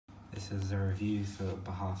This is a review for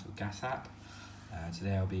behalf of Gas App.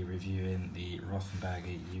 Today I'll be reviewing the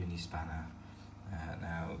Rothenberger Uni Spanner.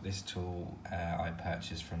 Now this tool I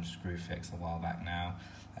purchased from Screwfix a while back now.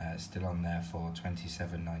 It's still on there for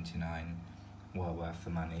 $27.99, well worth the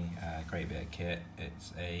money. Great bit of kit.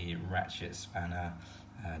 It's a ratchet spanner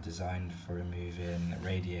designed for removing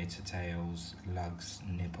radiator tails, lugs,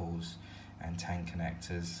 nipples and tank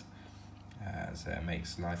connectors. So it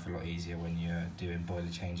makes life a lot easier when you're doing boiler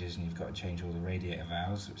changes and you've got to change all the radiator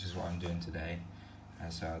valves, which is what I'm doing today.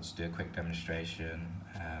 So I'll just do a quick demonstration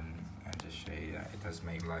and just show you that it does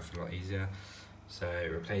make life a lot easier. So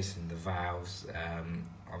replacing the valves,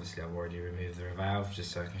 obviously I've already removed the valve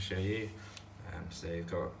just so I can show you. So you've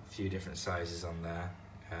got a few different sizes on there,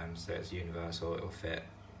 so it's universal, it'll fit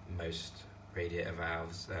most radiator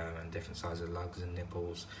valves and different sizes of lugs and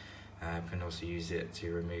nipples. You can also use it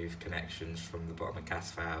to remove connections from the bottom of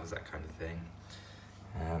gas valves, that kind of thing.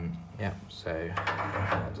 So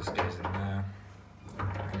that just goes in there,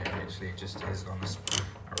 and it literally just is on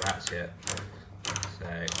a ratchet.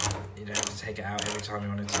 So you don't have to take it out every time you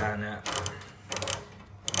want to turn it.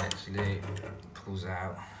 It literally pulls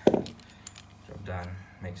out. Job done.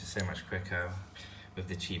 Makes it so much quicker. With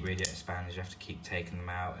the cheap radiator spanners, you have to keep taking them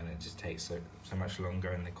out, and it just takes so much longer,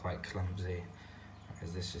 and they're quite clumsy.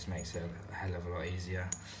 Because this just makes it a hell of a lot easier.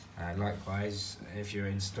 Likewise, if you're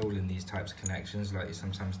installing these types of connections, like you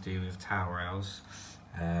sometimes do with towel rails,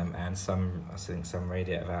 and I think some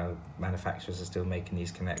radiator valve manufacturers are still making these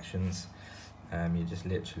connections. You just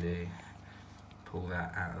literally pull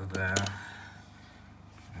that out of there,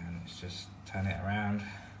 and it's just turn it around,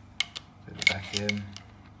 put it back in,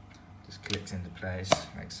 just clicks into place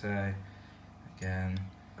like so. Again,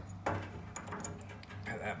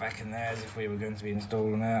 put that back in there as if we were going to be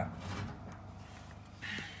installing that.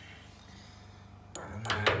 And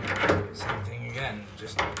then same thing again,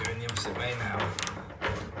 just going the opposite way now.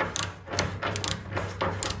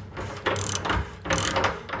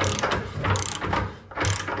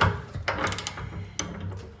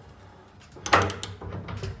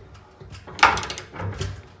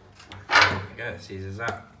 There you go, it's easy as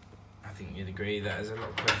that. I think you'd agree that is a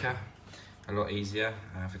lot quicker, a lot easier.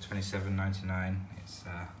 For $27.99, it's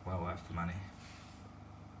well worth the money.